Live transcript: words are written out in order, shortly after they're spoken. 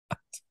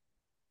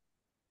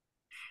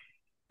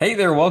Hey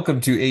there,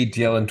 welcome to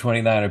ATL and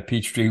 29, a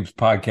Peachtree Hoops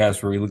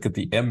podcast where we look at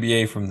the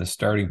NBA from the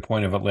starting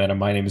point of Atlanta.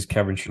 My name is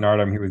Kevin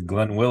Chouinard. I'm here with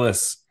Glenn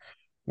Willis.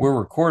 We're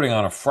recording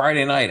on a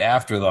Friday night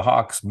after the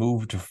Hawks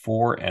moved to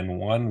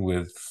 4-1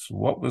 with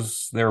what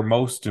was their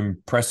most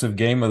impressive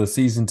game of the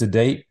season to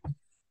date.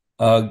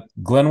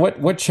 Glenn,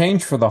 what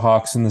changed for the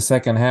Hawks in the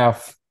second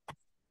half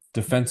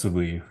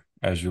defensively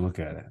as you look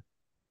at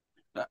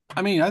it?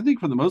 I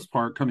think for the most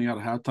part, coming out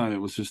of halftime, it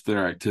was just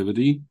their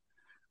activity.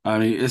 I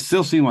mean, it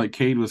still seemed like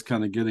Cade was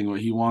kind of getting what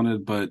he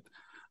wanted, but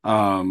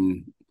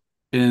um,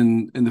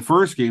 in the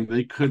first game,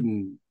 they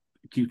couldn't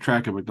keep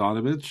track of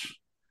Bogdanovich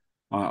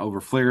over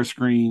flare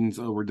screens,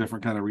 over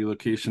different kind of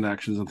relocation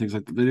actions and things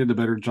like that. They did a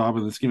better job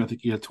in this game. I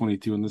think he had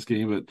 22 in this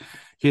game, but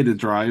he had to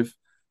drive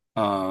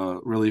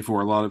really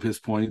for a lot of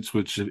his points,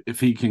 which if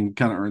he can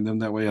kind of earn them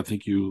that way, I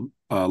think you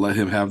let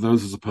him have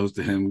those as opposed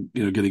to him,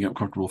 getting up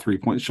comfortable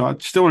 3-point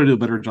shots. Still want to do a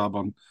better job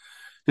on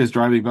his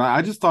driving, but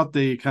I just thought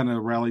they kind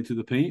of rallied to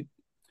the paint.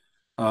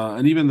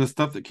 And even the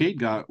stuff that Cade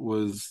got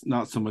was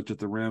not so much at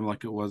the rim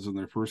like it was in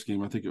their first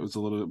game. I think it was a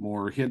little bit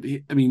more.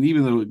 I mean,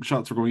 even though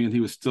shots were going in, he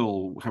was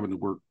still having to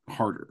work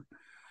harder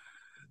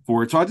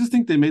for it. So I just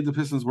think they made the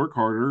Pistons work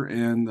harder,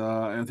 and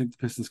I think the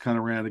Pistons kind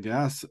of ran out of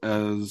gas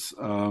as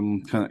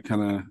kind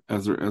of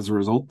as a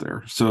result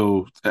there.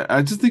 So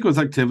I just think it was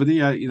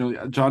activity.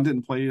 John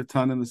didn't play a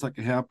ton in the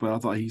second half, but I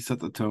thought he set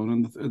the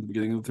tone at the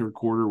beginning of the third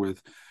quarter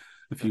with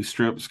a few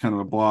strips, kind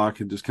of a block,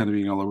 and just kind of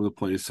being all over the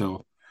place.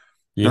 So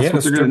Yeah, he that's had a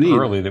what they're going strip to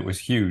need. early that was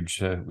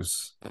huge. It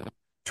was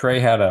Trey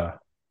had a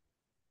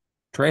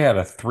Trey had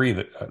a three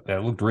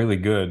that looked really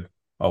good,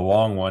 a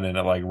long one, and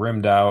it like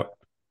rimmed out,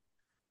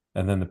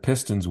 and then the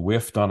Pistons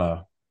whiffed on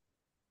a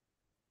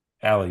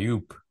alley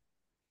oop,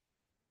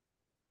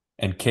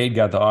 and Cade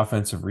got the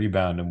offensive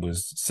rebound and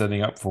was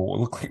setting up for what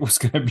looked like was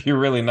going to be a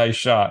really nice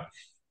shot.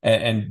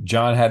 And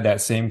John had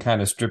that same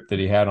kind of strip that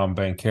he had on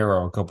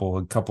Banchero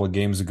a couple of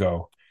games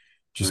ago.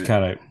 Just Right.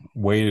 kind of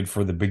waited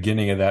for the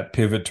beginning of that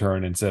pivot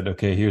turn and said,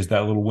 "Okay, here's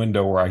that little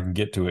window where I can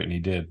get to it," and he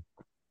did.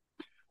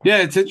 Yeah,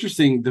 it's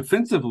interesting.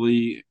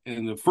 Defensively,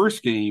 in the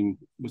first game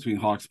between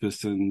Hawks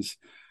Pistons,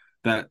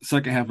 that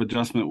second half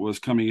adjustment was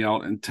coming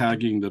out and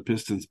tagging the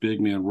Pistons big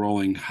man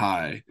rolling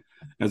high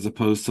as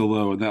opposed to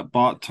low. And that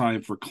bought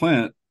time for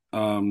Clint at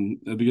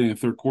the beginning of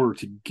third quarter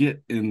to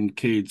get in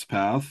Cade's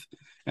path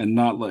and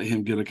not let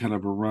him get a kind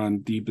of a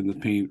run deep in the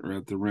paint or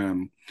at the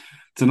rim.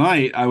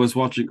 Tonight, I was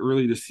watching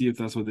early to see if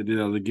that's what they did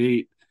out of the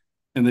gate,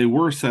 and they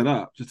were set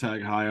up to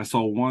tag high. I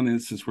saw one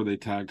instance where they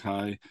tagged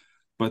high,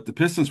 but the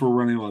Pistons were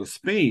running a lot of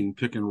Spain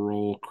pick and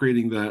roll,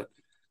 creating that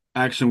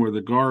action where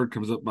the guard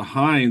comes up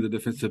behind the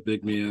defensive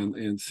big man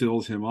and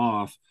seals him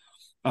off.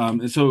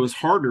 And so it was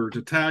harder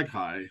to tag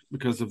high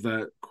because of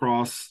that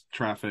crossing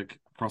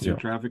Yeah.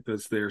 traffic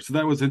that's there. So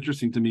that was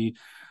interesting to me.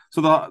 So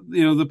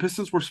the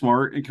Pistons were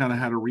smart and kind of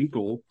had a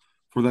wrinkle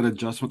for that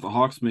adjustment the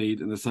Hawks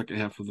made in the second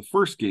half of the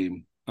first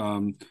game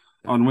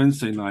on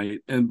Wednesday night.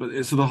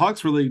 But so the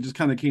Hawks really just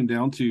kind of came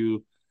down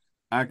to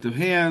active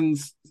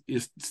hands,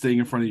 is staying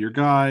in front of your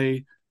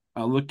guy,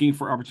 looking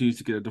for opportunities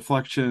to get a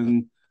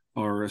deflection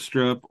or a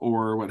strip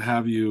or what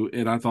have you.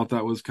 And I thought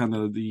that was kind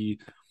of the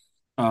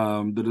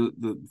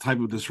type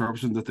of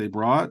disruption that they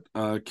brought.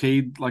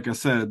 Cade, like I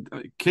said,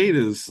 Cade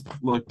has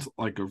looked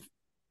like a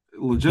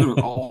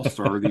legitimate all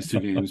star these two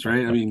games,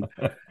 right? I mean,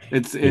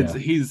 it's Yeah.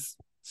 he's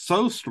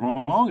so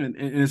strong, and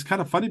it's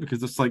kind of funny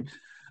because it's like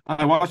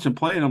I watch him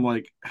play and I'm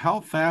like, how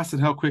fast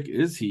and how quick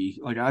is he?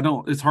 Like I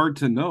don't, it's hard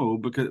to know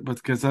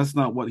because that's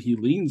not what he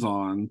leans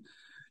on.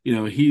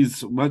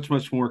 He's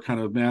much more kind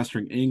of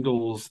mastering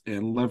angles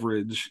and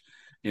leverage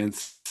and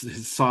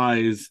his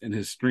size and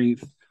his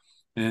strength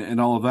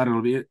and all of that.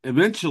 It'll be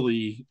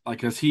eventually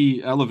like as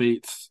he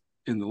elevates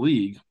in the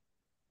league,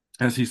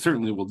 as he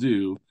certainly will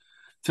do,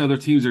 to other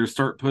teams that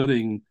start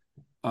putting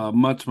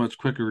much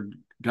quicker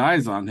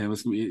guys on him.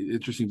 It's gonna be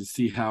interesting to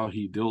see how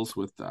he deals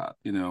with that,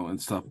 and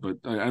stuff. But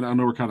I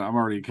know I'm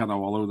already kind of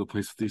all over the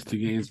place with these two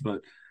games, but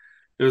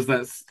it was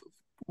that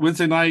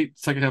Wednesday night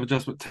second half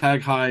adjustment,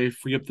 tag high,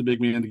 free up the big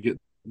man to get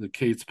the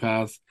Cates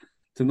pass.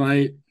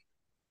 Tonight,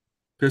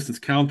 Pistons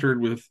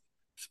countered with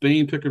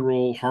Spain pick and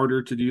roll,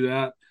 harder to do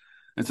that,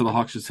 and so the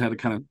Hawks just had to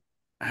kind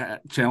of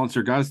challenge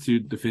their guys to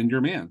defend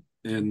your man.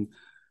 And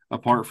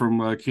apart from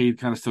Cade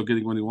kind of still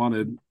getting what he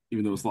wanted,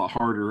 even though it was a lot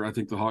harder, I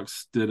think the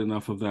Hawks did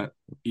enough of that.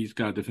 Each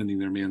guy defending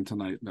their man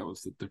tonight. That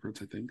was the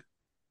difference, I think.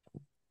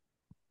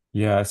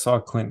 Yeah, I saw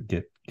Clint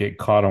get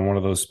caught on one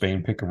of those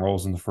Spain pick and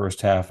rolls in the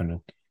first half,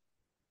 and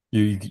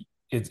you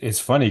it's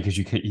funny because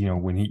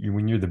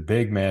when you're the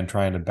big man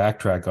trying to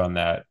backtrack on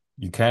that,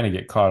 you kind of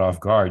get caught off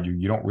guard.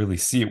 You don't really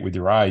see it with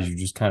your eyes. You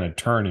just kind of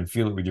turn and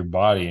feel it with your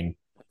body, and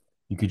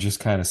you could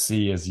just kind of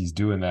see as he's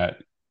doing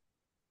that.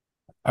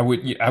 I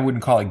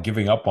wouldn't call it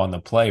giving up on the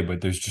play, but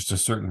there's just a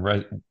certain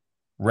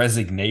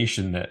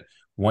resignation that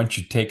once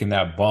you've taken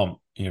that bump,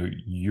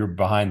 you're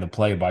behind the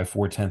play by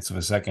 4/10 of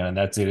a second, and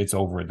that's it. It's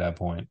over at that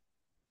point.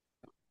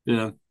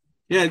 Yeah,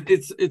 yeah.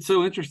 It's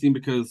so interesting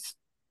because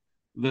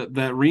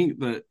that ring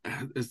that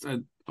is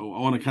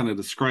want to kind of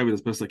describe it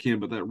as best I can,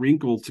 but that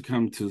wrinkle to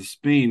come to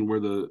Spain where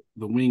the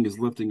wing is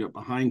lifting up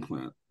behind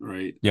Clint,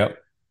 right? Yep.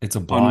 It's a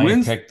On blind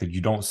Wednesday, pick that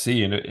you don't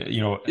see. And,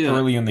 yeah,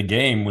 early in the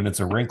game, when it's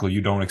a wrinkle,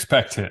 you don't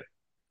expect it.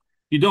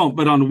 you don't.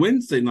 But on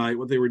Wednesday night,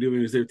 what they were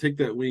doing is they would take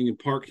that wing and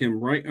park him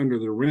right under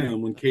the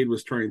rim when Cade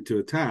was trying to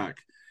attack,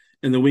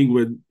 and the wing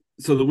would.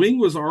 So the wing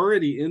was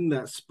already in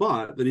that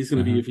spot that he's going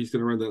to be Hmm. if he's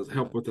going to run that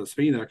help with that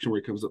Spain action where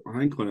he comes up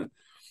behind Clint.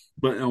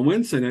 But on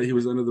Wednesday night, he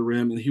was under the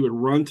rim and he would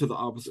run to the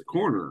opposite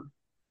corner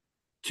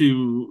he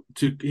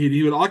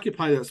would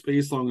occupy that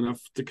space long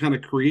enough to kind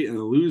of create an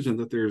illusion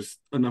that there's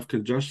enough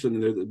congestion in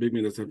there that the big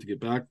man doesn't have to get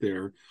back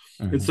there.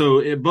 And Hmm. so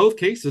in both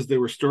cases, they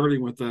were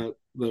starting with the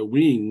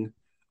wing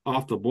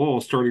off the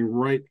ball, starting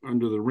right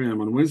under the rim.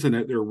 On Wednesday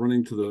night, they were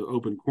running to the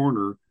open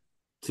corner.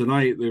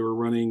 Tonight, they were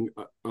running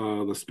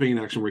the Spain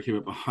action where he came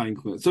up behind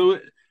Clint. So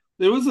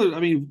there was I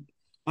mean,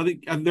 I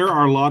think there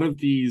are a lot of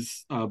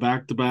these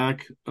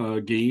back-to-back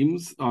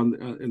games on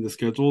in the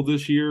schedule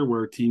this year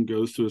where a team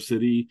goes to a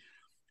city,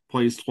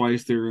 plays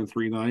twice there in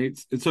 3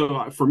 nights. And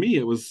so for me,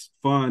 it was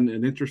fun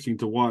and interesting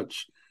to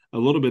watch a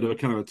little bit of a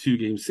kind of a 2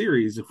 game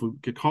series, if we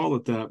could call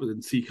it that, but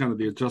then see kind of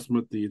the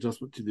adjustment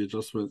to the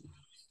adjustment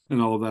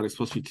and all of that,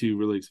 especially two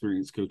really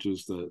experienced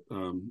coaches that,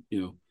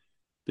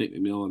 Nate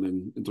McMillan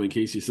and Dwayne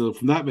Casey. So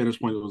from that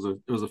vantage point,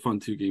 it was a fun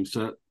 2 game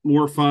set.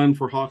 More fun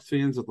for Hawks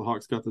fans that the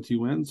Hawks got the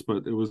 2 wins,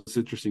 but it was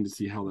interesting to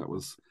see how that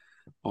was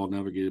all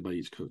navigated by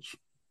each coach.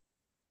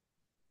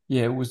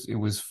 Yeah, it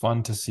was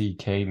fun to see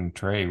Cade and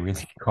Trey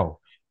really go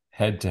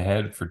head to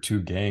head for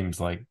 2 games.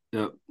 Like,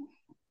 Yeah,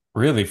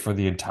 really, for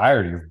the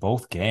entirety of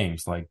both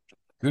games. Like,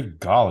 good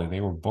golly, they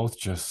were both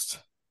just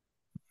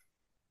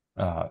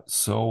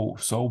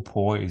so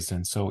poised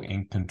and so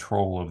in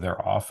control of their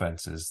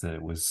offenses that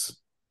it was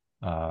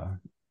uh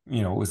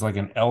it was like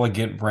an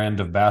elegant brand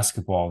of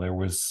basketball. There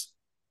was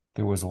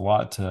a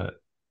lot to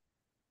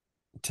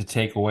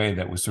take away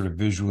that was sort of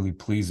visually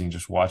pleasing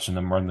just watching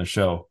them run the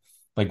show.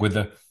 Like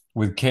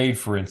with Cade,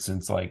 for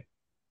instance, like,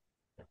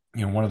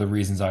 one of the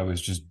reasons I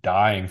was just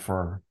dying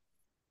for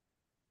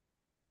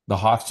the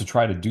Hawks to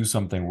try to do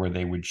something where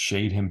they would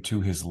shade him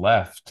to his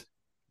left.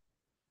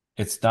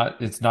 It's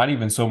not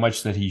even so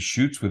much that he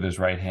shoots with his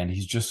right hand.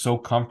 He's just so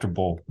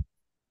comfortable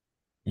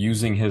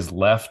using his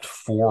left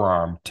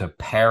forearm to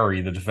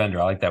parry the defender.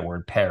 I like that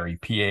word, parry,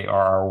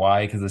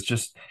 Parry,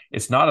 because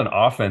it's not an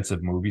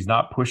offensive move. He's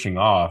not pushing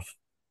off,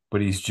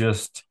 but he's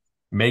just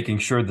making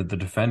sure that the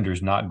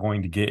defender's not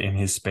going to get in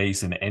his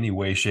space in any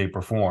way, shape,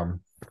 or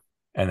form.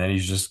 And then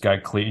he's just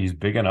got clear. He's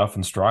big enough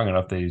and strong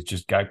enough that he's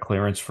just got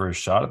clearance for a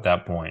shot at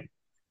that point.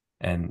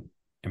 And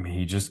I mean,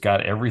 he just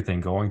got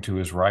everything going to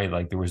his right.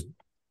 Like,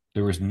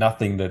 there was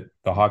nothing that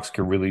the Hawks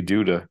could really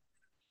do to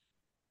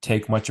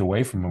take much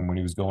away from him when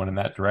he was going in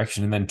that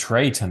direction. And then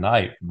Trey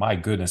tonight, my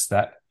goodness,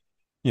 that,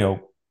 you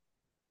know,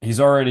 he's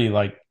already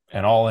like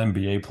an all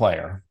NBA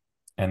player.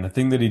 And the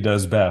thing that he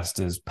does best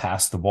is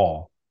pass the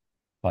ball.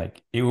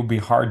 Like, it would be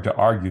hard to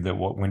argue that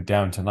what went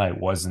down tonight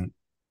wasn't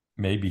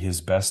maybe his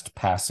best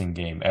passing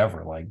game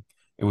ever. Like,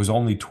 it was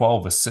only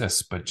 12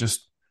 assists, but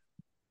just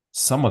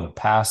some of the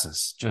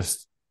passes,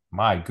 just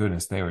my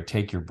goodness, they would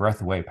take your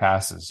breath away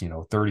passes,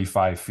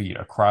 35 feet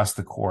across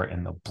the court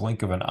in the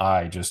blink of an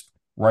eye, just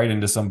right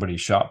into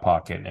somebody's shot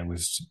pocket. And it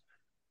was,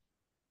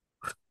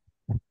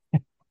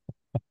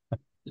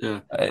 yeah,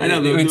 I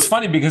know. it's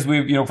funny because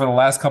we've, for the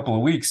last couple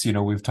of weeks,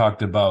 we've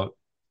talked about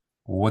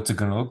what's it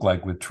going to look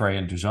like with Trey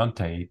and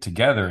DeJounte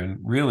together. And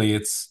really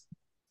it's,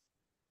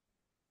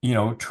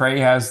 Trey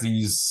has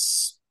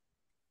these,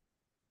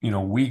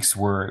 weeks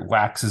where it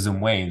waxes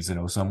and wanes.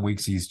 Some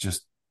weeks he's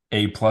just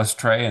A plus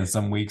Trey, and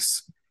some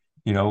weeks,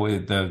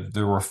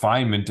 the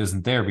refinement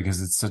isn't there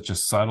because it's such a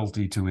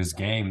subtlety to his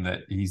game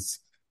that he's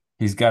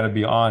got to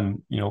be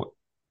on,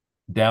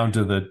 down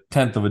to the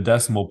tenth of a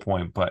decimal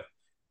point. But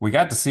we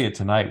got to see it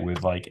tonight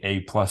with like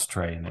A plus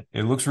Trey, and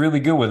it looks really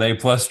good with A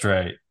plus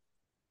Trey.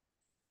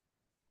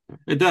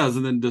 It does,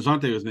 and then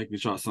Dejounte was making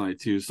shots tonight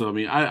too. So I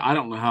mean, I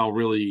don't know how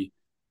really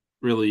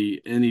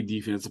any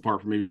defense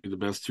apart from maybe the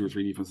best 2 or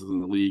 3 defenses in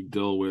the league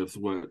deal with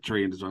what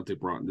Trey and Dejounte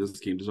brought in this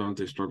game.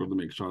 Dejounte struggled to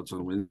make shots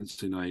on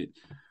Wednesday night,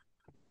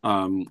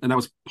 and that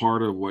was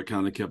part of what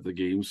kind of kept the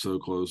game so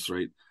close,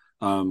 right?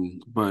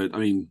 But I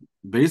mean,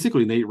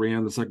 basically Nate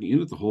ran the second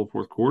unit the whole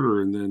fourth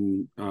quarter, and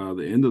then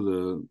the end of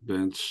the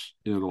bench,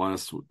 the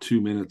last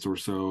 2 minutes or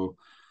so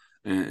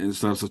and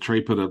stuff. So Trey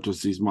put up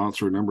just these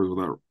monster numbers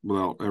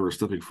without ever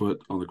stepping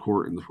foot on the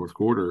court in the fourth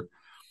quarter.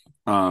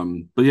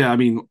 But yeah, I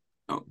mean,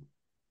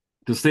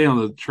 to stay on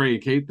the Trey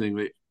and Cade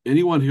thing,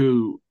 anyone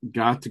who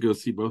got to go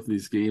see both of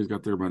these games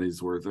got their money's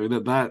worth. I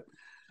mean, that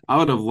I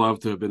would have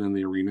loved to have been in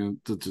the arena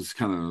to just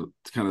kind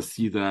of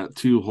see that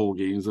 2 whole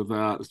games of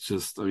that. It's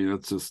just, I mean,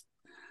 that's just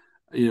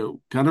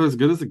kind of as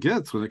good as it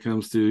gets when it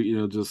comes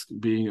to just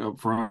being up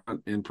front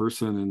in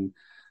person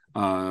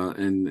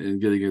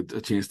and getting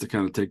a chance to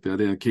kind of take that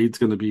in. Cade's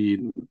going to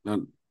be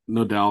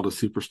no doubt a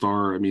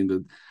superstar. I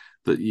mean,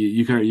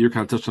 you're kind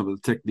of touching on the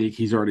technique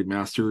he's already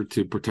mastered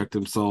to protect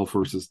himself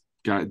versus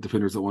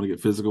defenders that want to get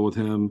physical with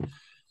him.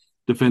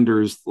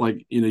 defenders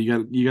like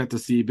you got to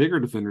see bigger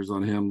defenders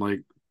on him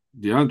like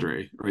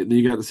DeAndre, right? Then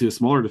you got to see a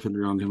smaller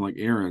defender on him like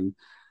Aaron,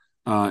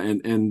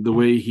 and the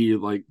way he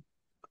like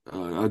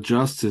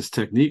adjusts his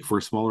technique for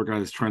a smaller guy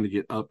that's trying to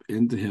get up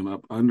into him,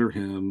 up under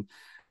him,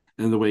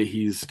 and the way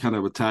he's kind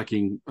of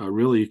attacking,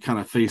 really kind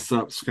of face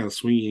up, kind of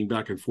swinging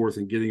back and forth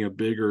and getting a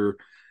bigger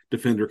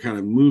defender kind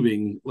of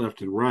moving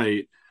left and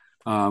right,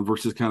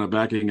 versus kind of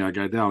backing a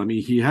guy down. I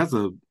mean, he has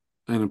an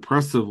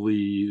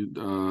impressively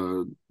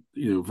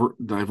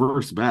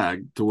diverse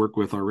bag to work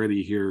with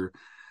already here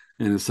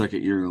in his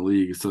second year in the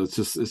league. So it's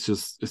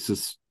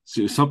just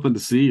something to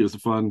see. It was a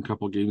fun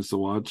couple of games to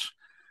watch.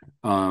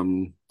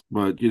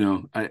 But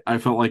I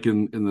felt like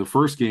in the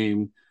first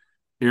game,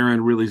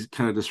 Aaron really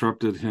kind of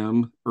disrupted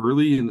him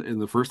early in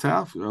the first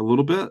half a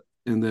little bit,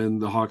 and then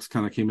the Hawks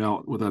kind of came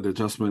out with that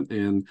adjustment,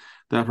 and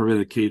that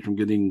prevented Cade from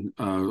getting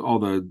all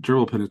the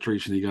dribble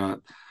penetration he got.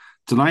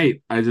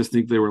 Tonight, I just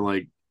think they were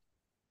like,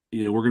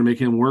 we're going to make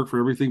him work for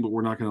everything, but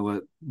we're not going to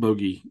let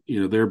Bogey,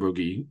 their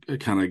Bogey,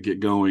 kind of get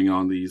going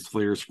on these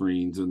flare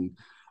screens and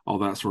all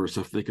that sort of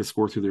stuff. They could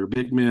score through their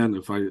big men.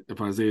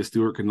 If Isaiah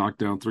Stewart can knock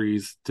down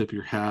threes, tip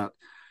your hat.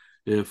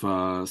 If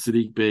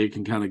Sadiq Bey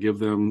can kind of give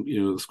them,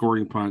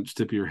 scoring punch,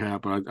 tip your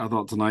hat. But I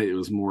thought tonight it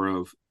was more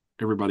of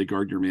everybody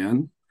guard your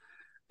man,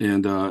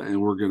 and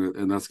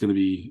that's gonna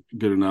be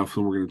good enough,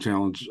 and we're gonna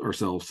challenge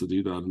ourselves to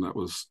do that. And that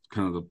was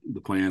kind of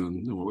the plan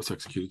and what was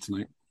executed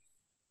tonight.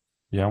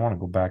 Yeah, I want to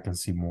go back and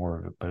see more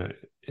of it, but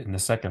in the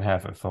second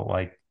half, it felt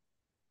like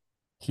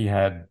he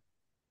had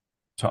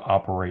to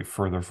operate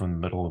further from the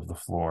middle of the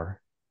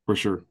floor, For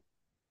sure.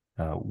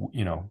 uh,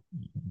 you know,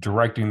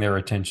 directing their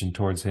attention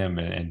towards him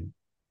and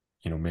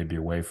maybe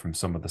away from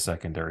some of the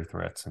secondary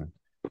threats, and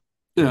it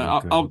Yeah,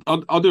 looked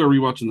good. I'll do a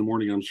rewatch in the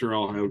morning. I'm sure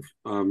I'll have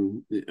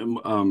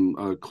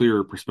a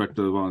clearer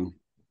perspective on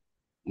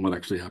what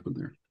actually happened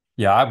there.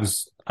 Yeah,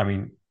 I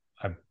mean,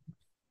 I've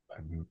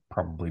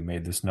probably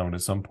made this known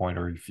at some point,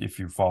 or if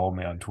you follow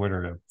me on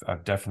Twitter,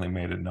 I've definitely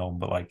made it known.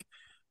 But like,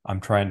 I'm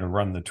trying to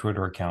run the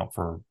Twitter account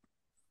for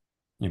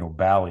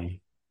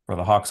Bally, for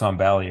the Hawks on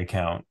Bally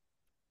account,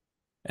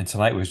 and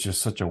tonight was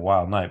just such a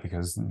wild night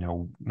because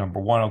number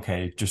one,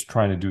 okay, just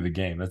trying to do the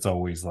game. That's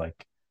always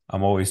like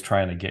I'm always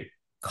trying to get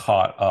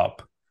caught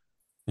up,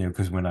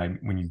 because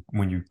when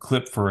you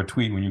clip for a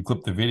tweet, when you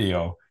clip the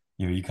video,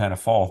 you kind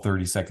of fall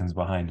 30 seconds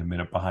behind, a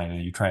minute behind,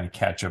 and you're trying to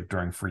catch up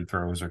during free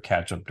throws or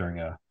catch up during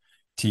a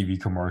TV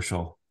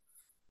commercial.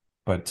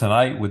 But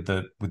tonight with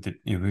the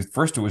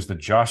first it was the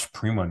Josh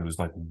Primo news.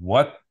 Like,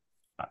 what?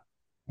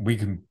 We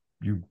can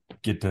you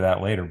get to that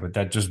later, but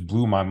that just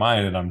blew my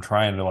mind, and I'm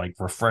trying to like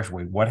refresh.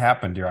 Wait, what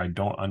happened here? I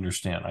don't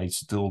understand. I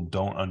still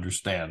don't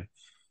understand.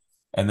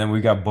 And then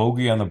we got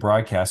Bogey on the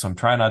broadcast. So I'm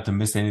trying not to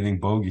miss anything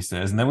Bogey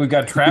says. And then we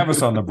got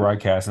Travis on the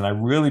broadcast, and I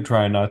really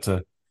try not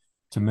to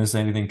miss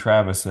anything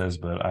Travis says,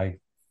 but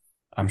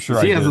I'm sure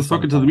Because I he did at hasn't some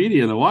spoken to the point.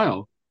 media in a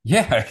while.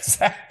 Yeah,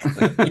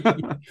 exactly.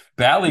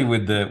 Bally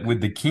with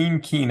the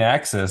keen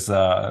access. We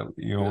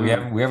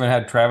Yeah. haven't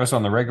had Travis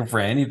on the record for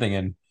anything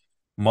in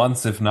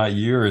months, if not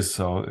years.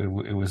 So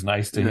it was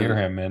nice to Yeah. hear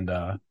him,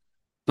 and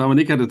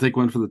Dominique had to take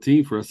one for the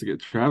team for us to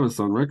get Travis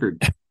on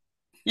record.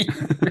 he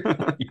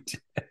really did.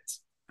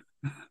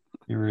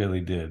 He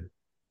really did.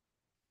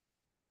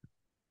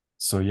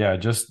 So yeah,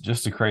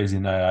 just a crazy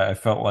night. I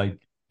felt like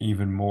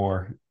even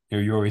more.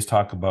 You always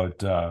talk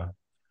about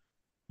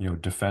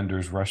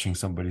defenders rushing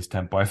somebody's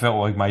tempo. I felt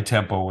like my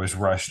tempo was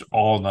rushed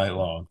all night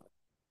long.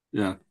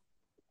 Yeah.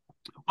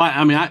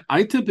 I mean,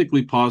 I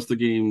typically pause the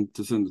game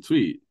to send a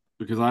tweet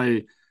because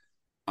I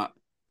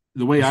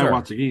the way I Sure,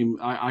 watch a game,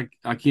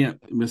 I can't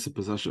miss a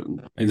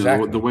possession.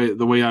 exactly.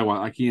 The way I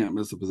watch, I can't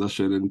miss a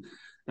possession,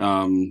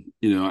 and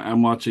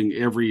I'm watching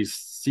every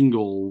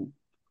single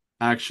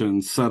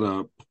action,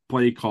 setup,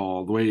 play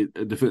call, the way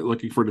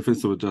looking for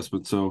defensive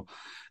adjustments. So,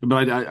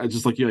 but I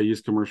just like I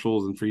use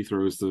commercials and free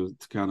throws to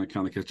kind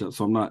of catch up.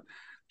 So I'm not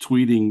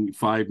tweeting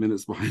 5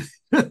 minutes behind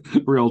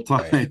real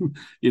Right. time,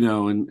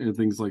 and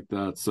things like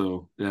that.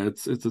 So yeah,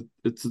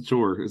 it's a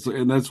chore.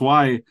 And that's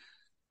why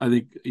I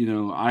think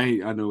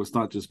I know it's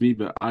not just me,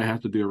 but I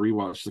have to do a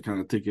rewatch to kind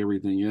of take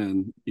everything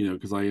in,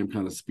 because I am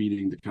kind of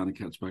speeding to kind of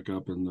catch back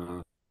up.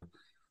 And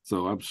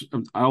so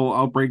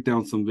I'll break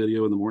down some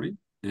video in the morning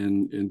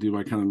and do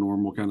my kind of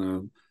normal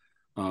kind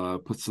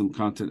of put some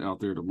content out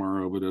there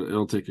tomorrow. But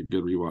it'll take a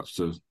good rewatch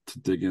to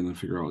dig in and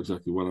figure out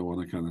exactly what I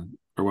want to kind of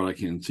or what I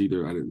can see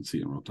there I didn't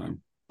see in real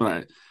time.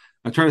 But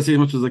I try to see as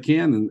much as I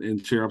can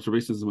and share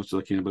observations as much as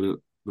I can. But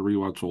the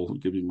rewatch will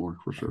give you more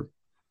for sure.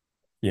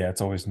 Yeah,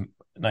 it's always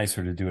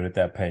nicer to do it at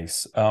that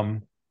pace.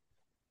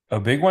 A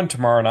big one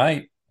tomorrow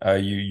night.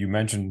 You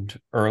mentioned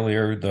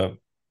earlier the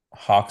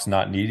Hawks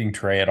not needing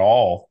Trey at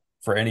all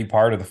for any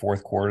part of the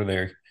fourth quarter.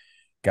 They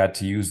got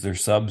to use their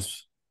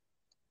subs,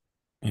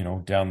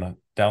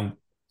 down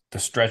the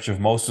stretch of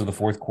most of the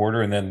fourth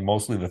quarter, and then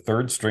mostly the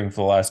third string for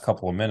the last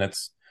couple of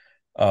minutes.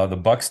 The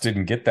Bucks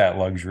didn't get that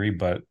luxury,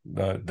 but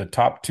the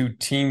top two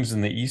teams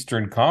in the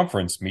Eastern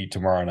Conference meet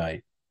tomorrow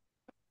night.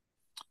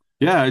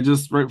 Yeah, I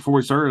just right before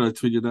we started, I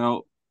tweeted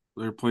out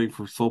they're playing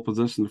for sole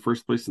possession, the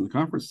first place in the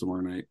conference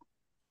tomorrow night.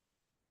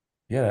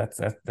 Yeah,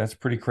 that's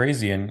pretty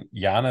crazy. And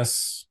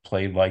Giannis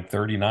played like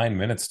 39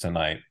 minutes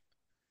tonight.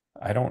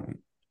 I don't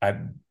I,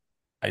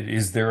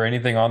 is there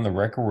anything on the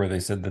record where they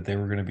said that they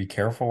were going to be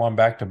careful on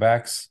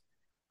back-to-backs?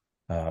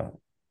 Uh,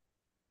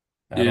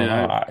 I don't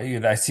know. Yeah,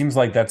 That seems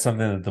like that's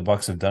something that the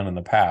Bucks have done in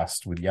the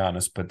past with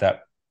Giannis, but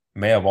that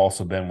may have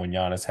also been when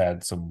Giannis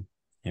had some,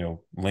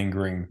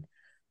 lingering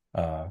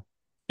uh,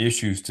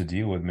 issues to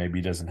deal with. Maybe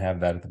he doesn't have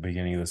that at the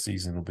beginning of the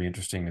season. It'll be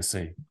interesting to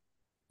see.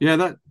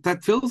 yeah,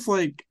 that feels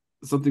like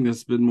something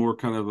that's been more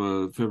kind of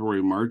a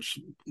February March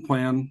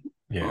plan,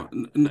 Yeah.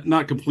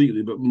 not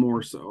completely, but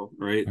more so,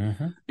 right?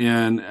 Hmm.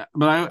 And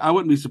but I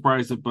wouldn't be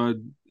surprised if Bud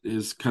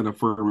is kind of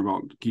firm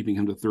about keeping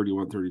him to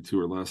 31, 32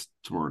 or less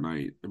tomorrow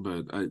night.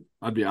 But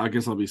I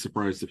guess I'll be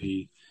surprised if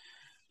he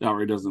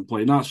outright doesn't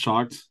play. Not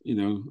shocked,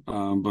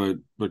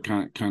 but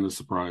kind of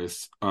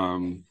surprised.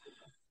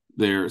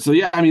 There. So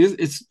yeah, I mean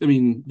I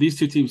mean these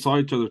two teams saw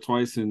each other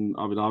twice in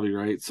Abu Dhabi,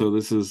 right? So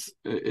this is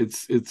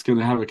it's going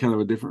to have a kind of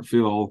a different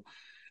feel.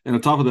 And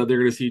on top of that, they're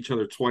going to see each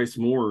other twice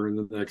more in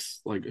the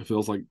next like it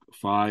feels like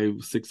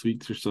 5 6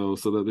 weeks or so.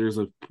 So that there's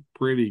a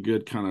pretty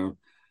good kind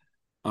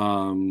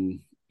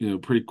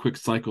of pretty quick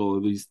cycle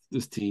of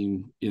this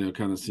team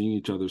kind of seeing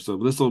each other. So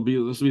this will be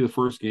the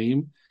first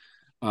game.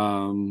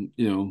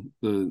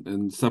 The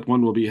and step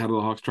one will be how do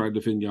the Hawks try to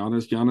defend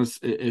Giannis. Giannis,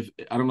 if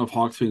I don't know if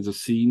Hawks fans have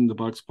seen the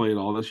Bucks play at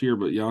all this year,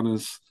 but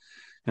Giannis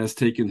has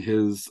taken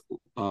his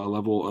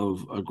level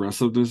of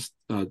aggressiveness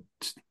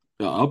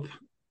up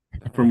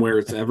from where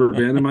it's ever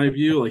been, in my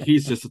view. Like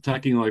he's just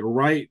attacking like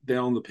right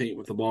down the paint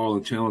with the ball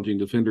and challenging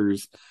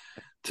defenders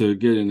to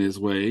get in his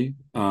way.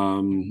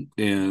 And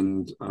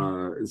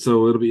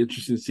so it'll be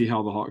interesting to see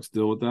how the Hawks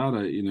deal with that.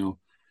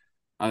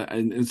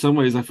 In some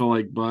ways, I feel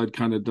like Bud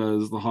kind of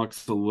does the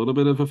Hawks a little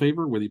bit of a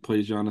favor when he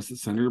plays Giannis at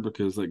center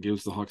because that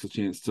gives the Hawks a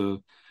chance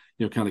to,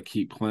 kind of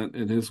keep Clint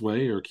in his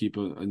way or keep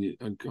a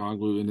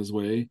Kongwu in his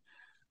way.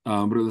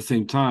 But at the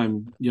same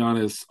time,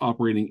 Giannis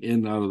operating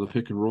in and out of the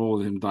pick and roll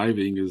and him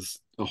diving is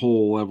a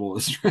whole level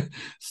of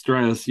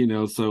stress.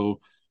 So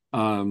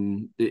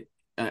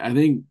I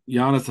think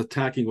Giannis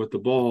attacking with the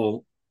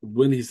ball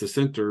when he's the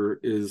center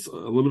is a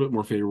little bit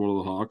more favorable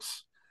to the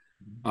Hawks.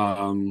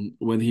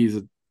 When he's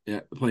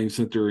playing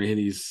center and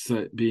he's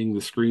being the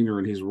screener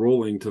and he's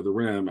rolling to the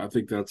rim, I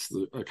think that's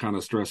the kind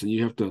of stress. And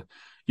you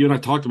and I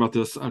talked about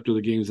this after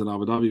the games in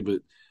Abu Dhabi,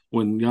 but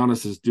when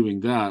Giannis is doing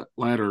that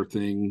ladder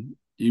thing,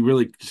 you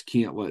really just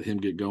can't let him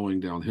get going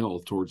downhill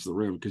towards the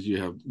rim because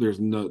there's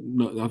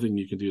nothing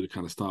you can do to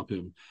kind of stop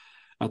him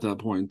at that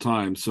point in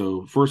time.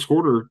 So first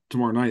quarter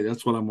tomorrow night,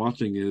 that's what I'm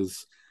watching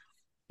is,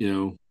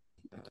 you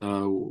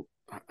know,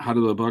 how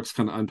do the Bucks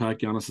kind of unpack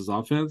Giannis's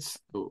offense?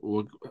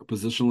 What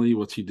positionally,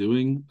 what's he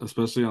doing,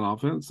 especially on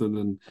offense, and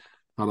then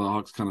how do the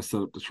Hawks kind of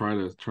set up to try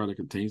to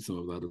contain some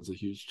of that is a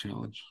huge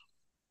challenge.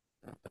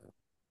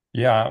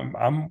 Yeah,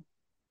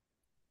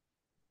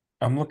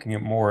 I'm looking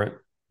at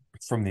more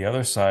from the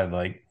other side.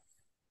 Like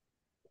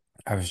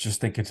I was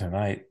just thinking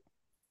tonight,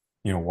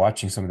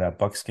 watching some of that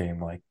Bucks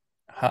game, like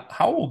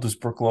how old is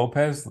Brook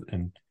Lopez?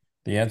 And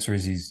the answer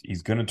is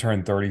he's going to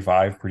turn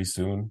 35 pretty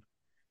soon.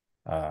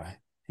 Uh,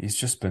 he's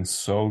just been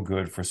so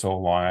good for so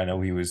long. I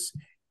know he was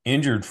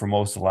injured for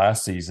most of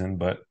last season,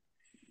 but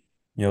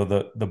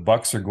the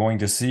Bucks are going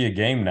to see a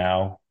game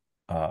now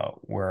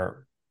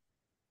where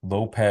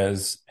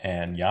Lopez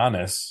and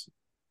Giannis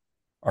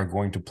are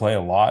going to play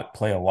a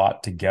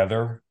lot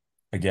together.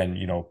 Again,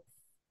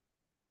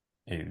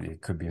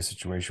 it could be a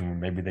situation where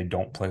maybe they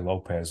don't play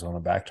Lopez on a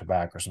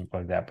back-to-back or something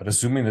like that. But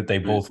assuming that they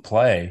Right. both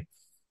play,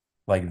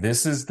 like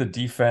this is the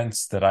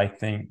defense that I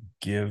think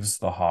gives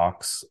the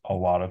Hawks a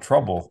lot of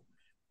trouble.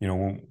 You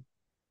know,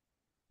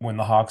 when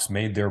the Hawks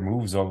made their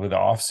moves over the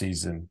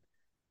offseason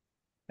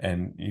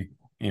and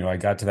I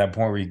got to that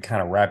point where you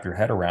kind of wrap your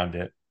head around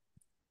it.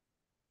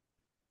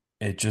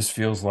 It just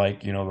feels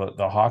like,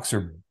 the Hawks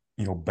are,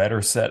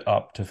 better set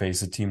up to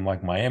face a team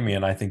like Miami.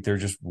 And I think they're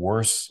just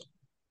worse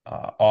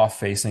off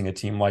facing a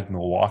team like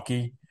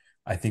Milwaukee.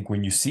 I think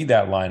when you see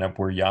that lineup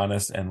where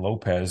Giannis and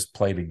Lopez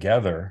play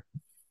together,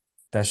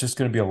 that's just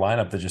going to be a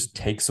lineup that just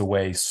takes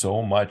away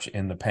so much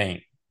in the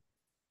paint.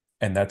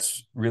 And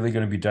that's really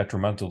going to be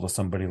detrimental to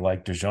somebody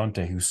like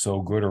DeJounte, who's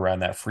so good around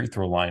that free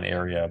throw line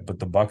area. But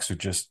the Bucks are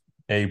just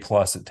A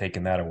plus at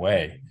taking that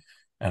away.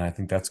 And I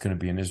think that's going to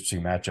be an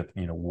interesting matchup.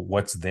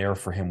 What's there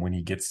for him when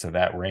he gets to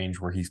that range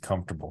where he's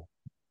comfortable.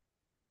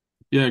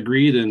 Yeah,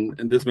 agreed.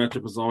 And this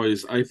matchup has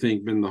always, I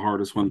think, been the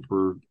hardest one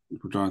for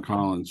John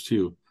Collins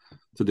too,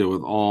 to deal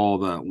with all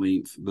that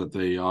length that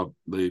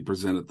they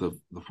present at the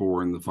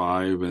 4 and the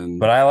 5. But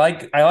And I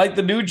like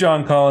the new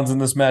John Collins in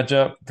this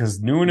matchup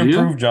because new and do you?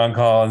 improved John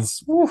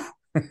Collins. Woo.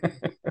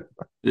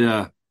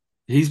 Yeah,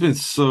 he's been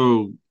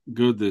so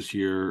good this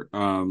year.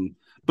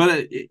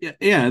 But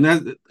yeah,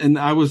 and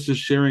I was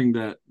just sharing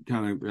that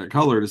kind of that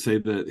color to say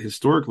that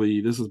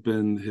historically this has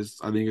been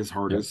I think his Yep.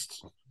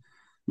 hardest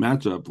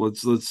matchup.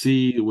 Let's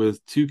see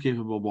with two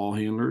capable ball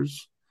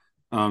handlers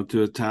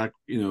to attack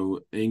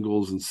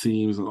angles and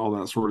seams and all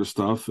that sort of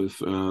stuff. If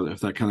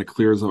that kind of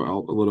clears out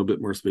a little bit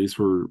more space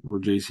for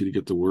JC to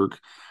get to work.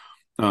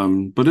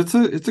 But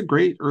it's a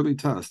great early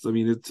test. I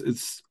mean,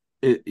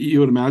 you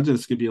would imagine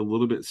it's going to be a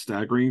little bit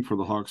staggering for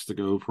the Hawks to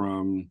go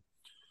from,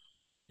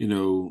 you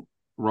know,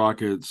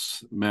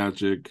 Rockets,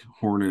 Magic,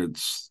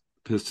 Hornets,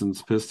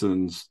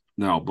 Pistons,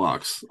 now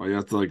Bucks. Like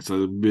that's like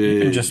a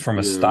Even just big, from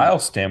a style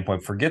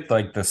standpoint, forget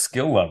like the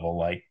skill level,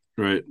 like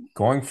right.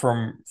 going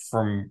from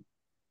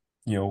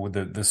with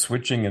the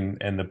switching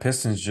and the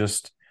Pistons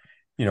just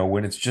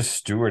when it's just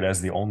Stewart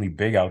as the only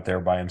big out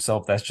there by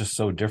himself, that's just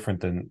so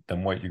different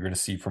than what you're going to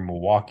see from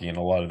Milwaukee in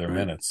a lot of their Right.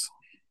 minutes.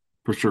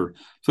 For sure.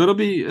 So it'll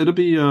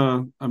be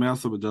a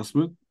massive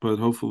adjustment, but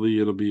hopefully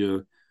it'll be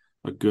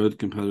a good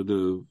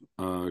competitive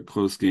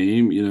close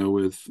game.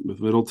 With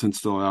Middleton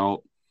still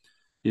out,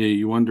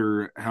 you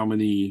wonder how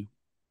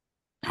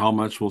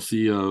much we'll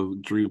see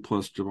of Drew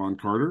plus Javon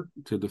Carter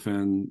to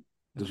defend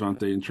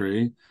DeJounte and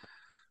Trey,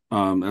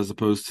 as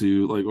opposed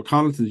to like well,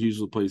 Connaughton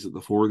usually plays at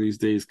the four these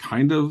days,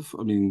 kind of.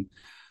 I mean,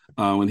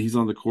 when he's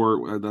on the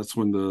court, that's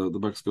when the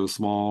Bucks go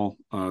small.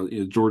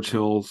 George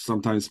Hill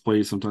sometimes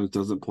plays, sometimes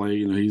doesn't play.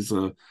 He's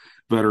a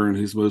veteran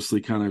who's mostly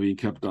kind of being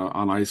kept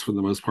on ice for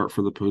the most part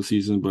for the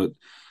postseason. But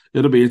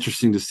it'll be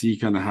interesting to see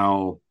kind of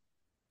how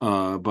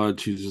Bud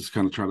chooses to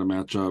kind of try to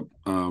match up,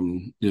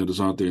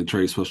 Dejounte and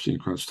Trey, especially in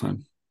crunch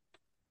time.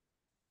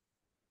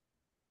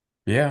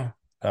 Yeah.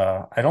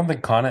 I don't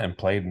think Connaughton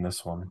played in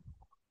this one.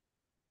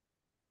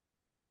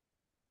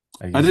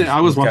 Like I didn't.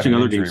 I was he's got watching an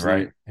other injury, games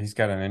right? tonight. He's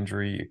got an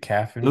injury, a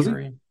calf Does he?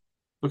 injury.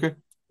 Okay.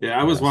 Yeah,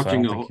 I was Yeah, so I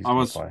watching. don't think he's I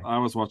going to was play. I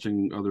was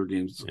watching other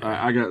games.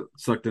 Yeah. I got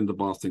sucked into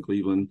Boston,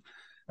 Cleveland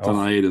Oh,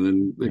 tonight, and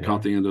then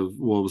caught yeah. the end of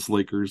Wolves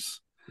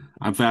Lakers.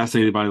 I'm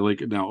fascinated by now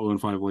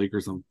 0-5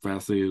 Lakers. I'm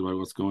fascinated by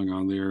what's going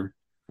on there.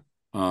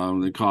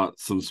 They caught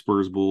some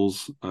Spurs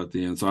Bulls at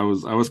the end, so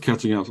I was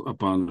catching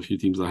up on a few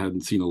teams I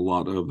hadn't seen a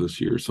lot of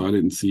this year. So I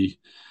didn't see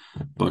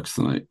Bucks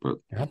tonight, but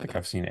I don't think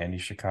I've seen any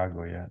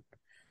Chicago yet.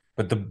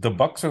 But the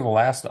Bucks are the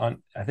last I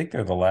think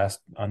they're the last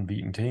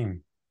unbeaten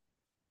team.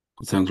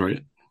 it sounds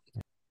right.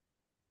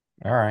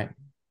 All right.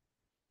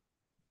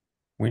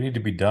 We need to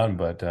be done,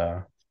 but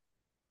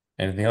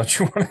anything else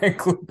you want to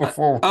include Uh,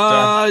 before we're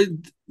done?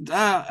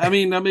 uh, I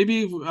mean,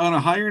 maybe on a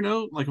higher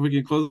note, like if we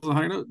can close on a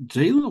higher note,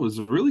 Jalen was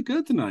really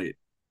good tonight.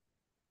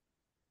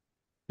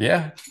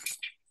 Yeah.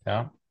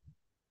 Yeah.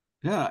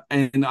 Yeah,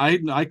 and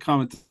I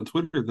commented on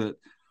Twitter that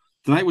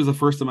tonight was the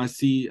first time I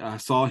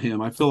saw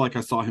him. I feel like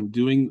I saw him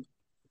doing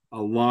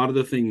a lot of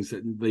the things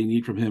that they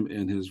need from him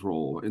in his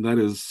role, and that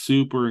is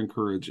super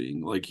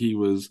encouraging. Like he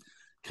was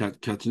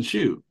catch and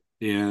shoot,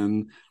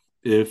 and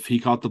if he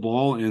caught the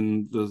ball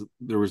and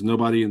there was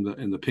nobody in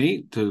the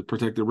paint to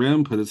protect the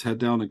rim, put his head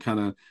down and kind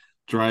of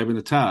drive and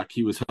attack.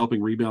 He was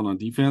helping rebound on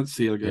defense.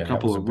 He had a Yeah, that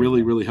couple was a of big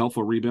really one. really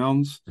helpful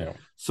rebounds. Yeah.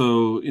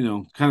 So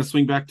kind of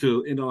swing back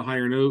to end on a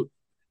higher note.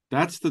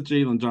 That's the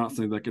Jalen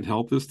Johnson that can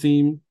help this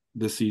team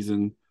this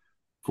season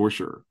for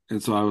sure.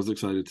 And so I was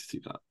excited to see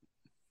that.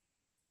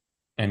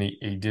 And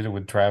he did it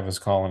with Travis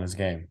calling his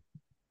game.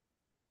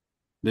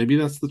 Maybe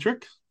that's the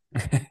trick.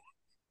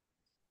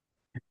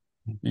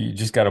 You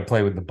just got to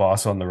play with the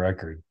boss on the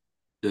record.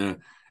 Yeah.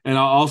 And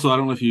I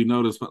don't know if you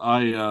noticed, but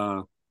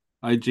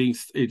I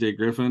jinxed AJ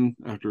Griffin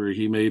after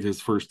he made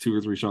his first two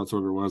or three shots,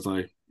 whatever it was.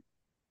 I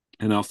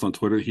announced on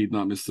Twitter he'd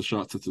not missed a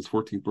shot since his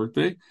 14th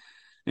birthday,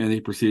 and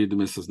he proceeded to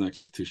miss his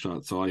next two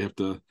shots. So I have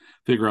to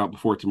figure out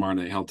before tomorrow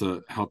night how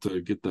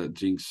to get that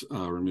jinx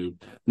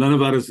removed. None of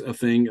that is a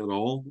thing at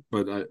all,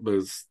 but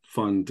it's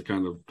fun to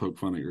kind of poke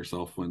fun at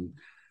yourself when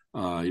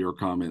your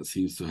comment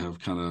seems to have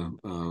kind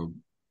of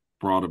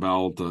brought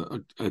about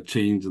a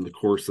change in the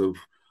course of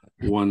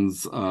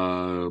one's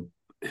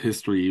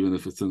history, even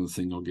if it's in a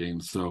single game.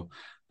 So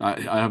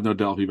I have no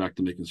doubt I'll be back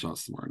to making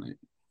shots tomorrow night.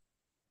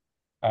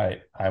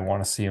 I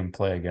want to see him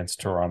play against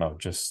Toronto.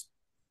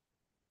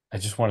 I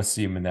just want to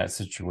see him in that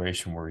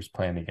situation where he's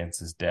playing against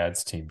his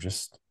dad's team.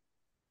 Just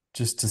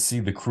to see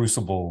the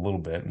crucible a little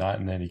bit, not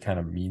in any kind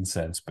of mean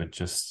sense, but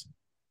just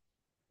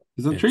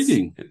It's it's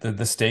intriguing.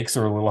 the stakes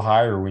are a little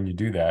higher when you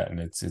do that, and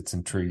it's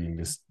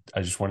intriguing.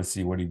 I just want to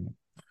see what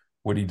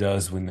he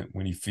does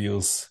when he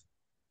feels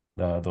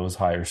those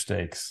higher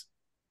stakes.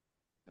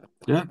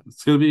 Yeah,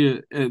 it's going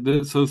to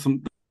be so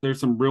there's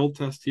some real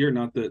tests here.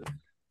 Not that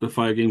the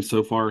five games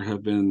so far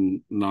have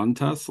been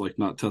non-tests, like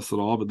not tests at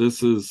all, but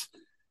this is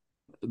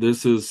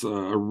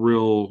a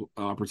real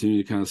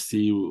opportunity to kind of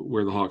see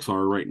where the Hawks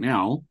are right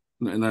now.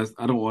 And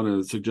I don't want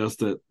to suggest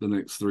that the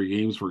next three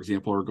games, for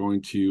example, are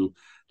going to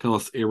tell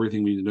us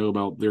everything we need to know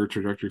about their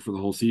trajectory for the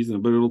whole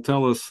season, but it'll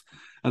tell us,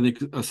 I think,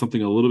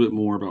 something a little bit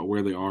more about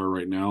where they are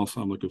right now.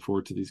 So I'm looking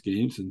forward to these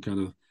games and kind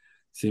of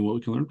seeing what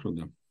we can learn from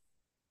them.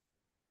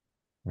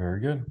 Very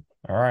good.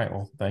 All right.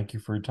 Well, thank you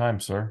for your time,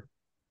 sir.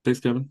 Thanks,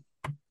 Kevin.